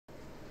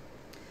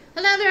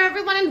Hello there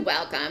everyone and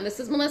welcome. This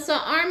is Melissa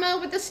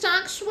Armo with the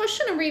Stock Swoosh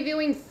and I'm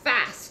reviewing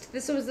fast.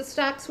 This was the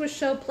Stock Swoosh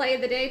show play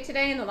of the day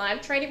today in the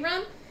live trading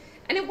room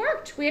and it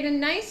worked. We had a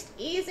nice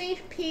easy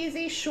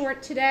peasy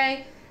short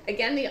today.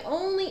 Again, the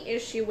only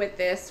issue with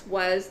this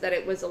was that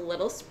it was a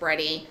little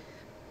spready,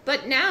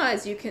 but now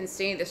as you can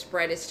see the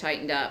spread is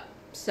tightened up.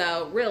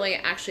 So really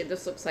actually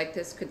this looks like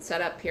this could set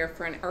up here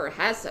for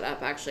has set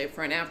up actually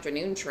for an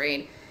afternoon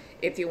trade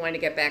if you want to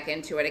get back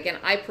into it. Again,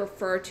 I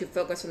prefer to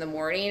focus in the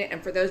morning,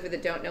 and for those of you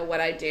that don't know what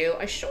I do,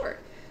 I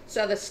short.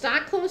 So the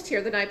stock closed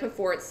here the night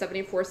before at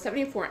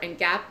 74.74 and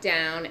gap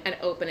down and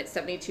open at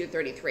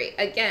 72.33.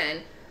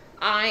 Again,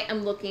 I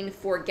am looking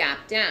for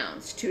gap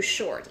downs to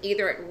short.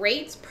 Either it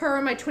rates per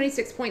my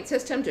 26-point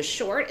system to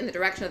short in the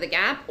direction of the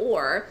gap,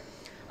 or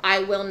I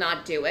will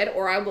not do it,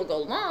 or I will go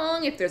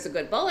long if there's a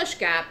good bullish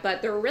gap,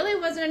 but there really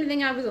wasn't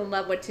anything I was in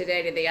love with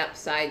today to the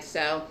upside,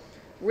 so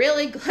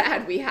really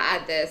glad we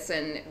had this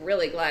and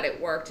really glad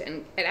it worked,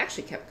 and it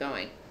actually kept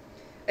going.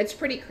 It's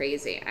pretty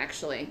crazy,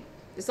 actually.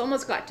 This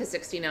almost got to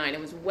 69.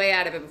 It was way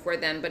out of it before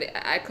then, but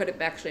I could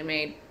have actually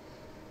made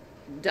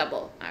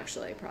double,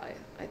 actually, probably.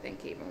 I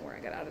think even where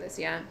I got out of this,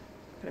 yeah.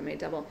 Could have made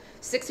double.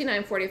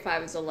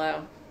 69.45 is a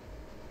low.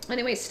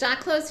 Anyway, stock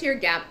closed here,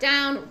 gap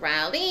down,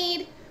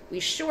 rallied. We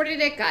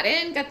shorted it, got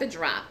in, got the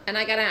drop, and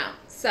I got out.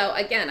 So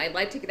again, I'd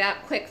like to get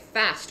out quick,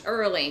 fast,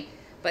 early.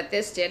 But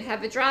this did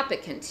have a drop.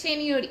 It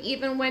continued,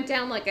 even went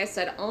down, like I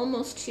said,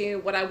 almost to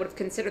what I would have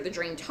considered the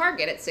dream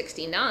target at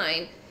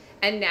 69.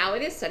 And now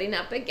it is setting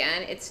up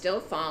again. It's still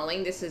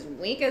falling. This is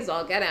weak as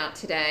all get out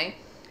today.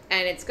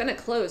 And it's going to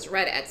close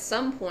red at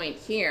some point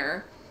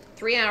here.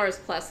 3 hours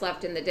plus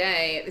left in the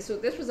day.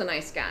 This was a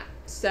nice gap.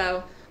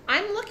 So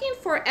I'm looking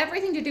for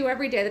everything to do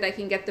every day that I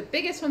can get the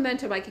biggest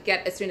momentum I could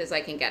get as soon as I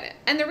can get it.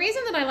 And the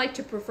reason that I like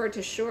to prefer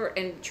to short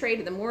and trade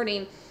in the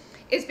morning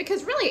is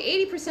because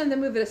really 80% of the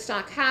move that a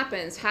stock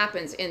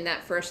happens in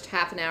that first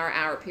half an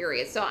hour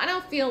period. So I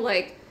don't feel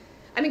like,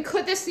 I mean,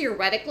 could this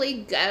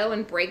theoretically go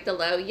and break the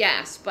low?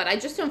 Yes, but I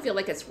just don't feel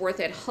like it's worth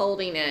it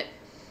holding it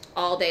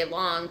all day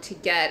long to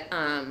get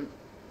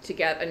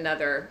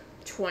another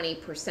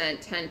 20%,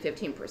 10,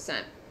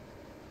 15%.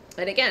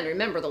 And again,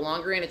 remember, the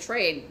longer you're in a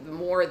trade, the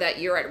more that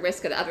you're at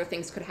risk that other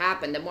things could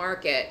happen. The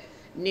market,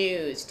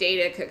 news,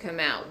 data could come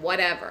out,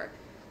 whatever.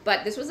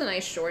 But this was a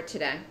nice short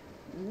today.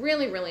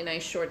 Really, really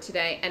nice short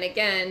today. And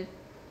again,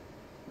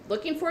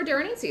 looking forward to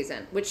earnings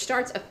season, which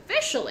starts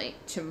officially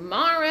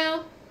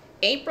tomorrow,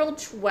 April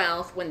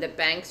 12th, when the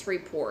banks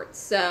report.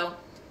 So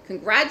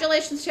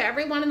congratulations to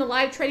everyone in the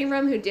live trading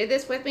room who did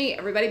this with me.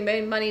 Everybody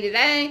made money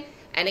today.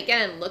 And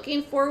again,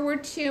 looking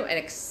forward to an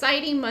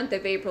exciting month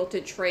of April to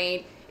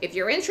trade. If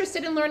you're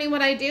interested in learning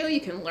what I do,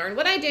 you can learn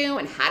what I do.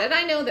 And how did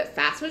I know that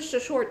fast was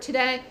short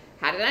today?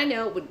 How did I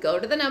know it would go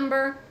to the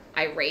number?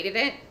 I rated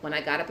it when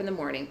I got up in the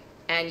morning.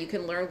 And you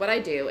can learn what I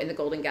do in the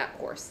Golden Gap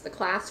course. The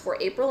class for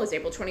April is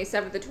April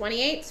 27th to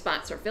 28th.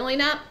 Spots are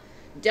filling up.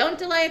 Don't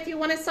delay if you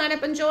want to sign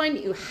up and join.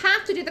 You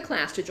have to do the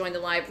class to join the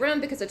live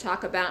room because I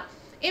talk about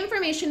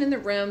information in the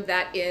room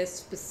that is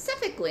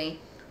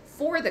specifically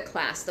for the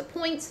class. The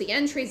points, the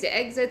entries, the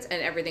exits,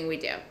 and everything we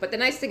do. But the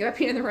nice thing about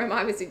being in the room,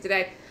 obviously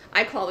today,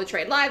 I call the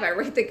trade live. I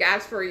rate the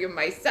gaps for you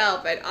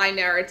myself, and I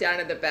narrow it down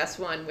to the best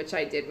one, which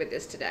I did with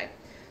this today.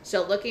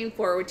 So looking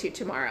forward to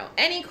tomorrow.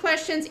 Any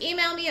questions,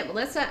 email me at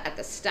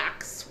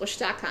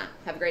melissa@thestockswoosh.com.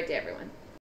 Have a great day, everyone.